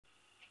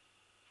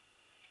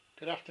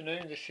Good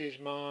afternoon, this is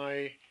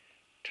my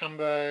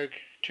Tandberg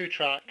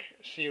 2-track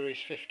Series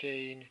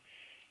 15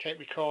 tape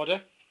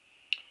recorder.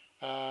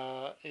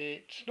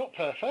 It's not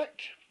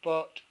perfect,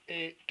 but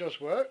it does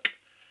work.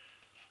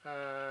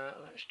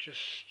 Let's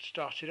just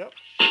start it up.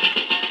 So as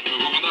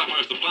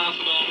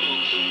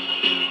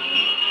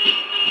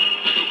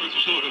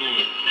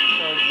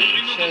you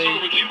can see,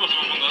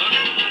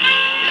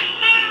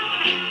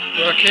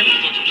 working.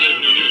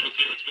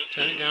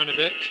 Turn it down a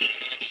bit.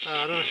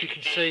 I don't know if you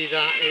can see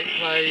that it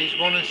plays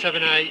 1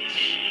 7/8,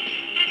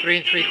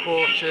 3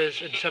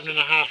 3/4 and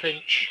 7.5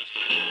 inch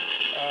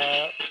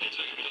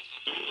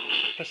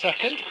per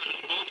second.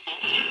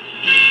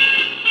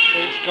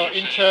 It's got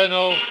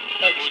internal,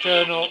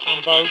 external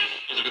and both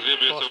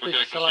for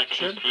speaker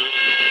selection.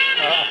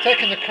 I've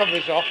taken the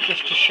covers off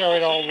just to show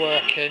it all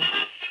working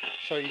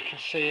so you can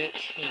see it.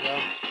 There you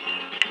go.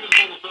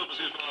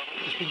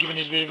 Just been giving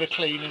it a bit of a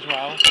clean as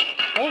well.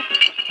 Oh.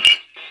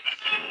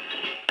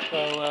 So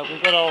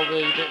we've got all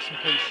the bits and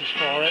pieces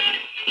for it,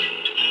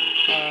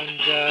 and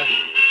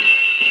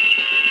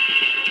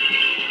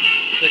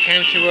the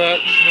counter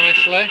works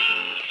nicely.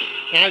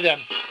 Now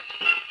then,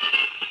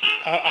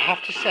 I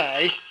have to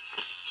say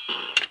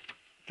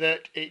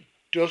that it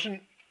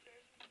doesn't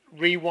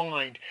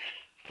rewind.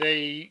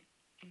 The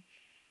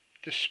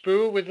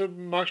spool with the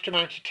most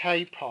amount of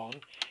tape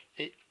on,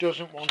 it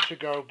doesn't want to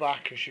go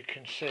back, as you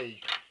can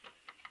see.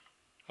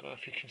 I don't know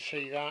if you can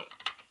see that.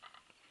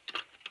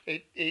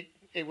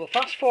 It will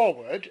fast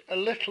forward a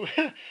little.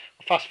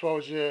 Fast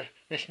forward is a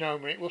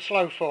misnomer. It will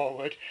slow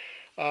forward,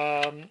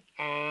 and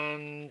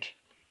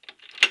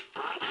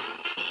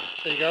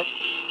there you go,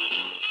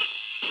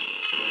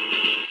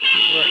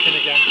 working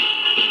again.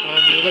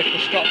 And the little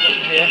stop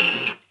button here,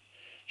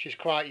 which is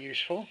quite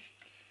useful.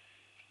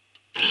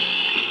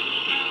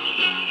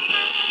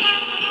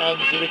 And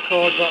the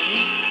record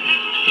button.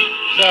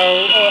 So,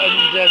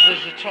 and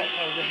there's a top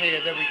over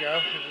here. There we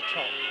go. There's a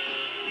top.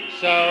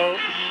 So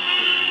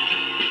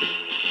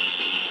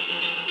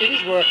it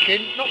is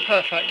working, not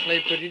perfectly,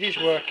 but it is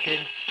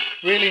working.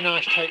 Really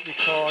nice tape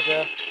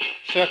recorder,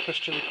 surplus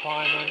to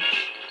requirements,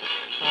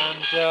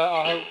 and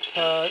I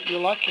hope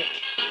you'll like it.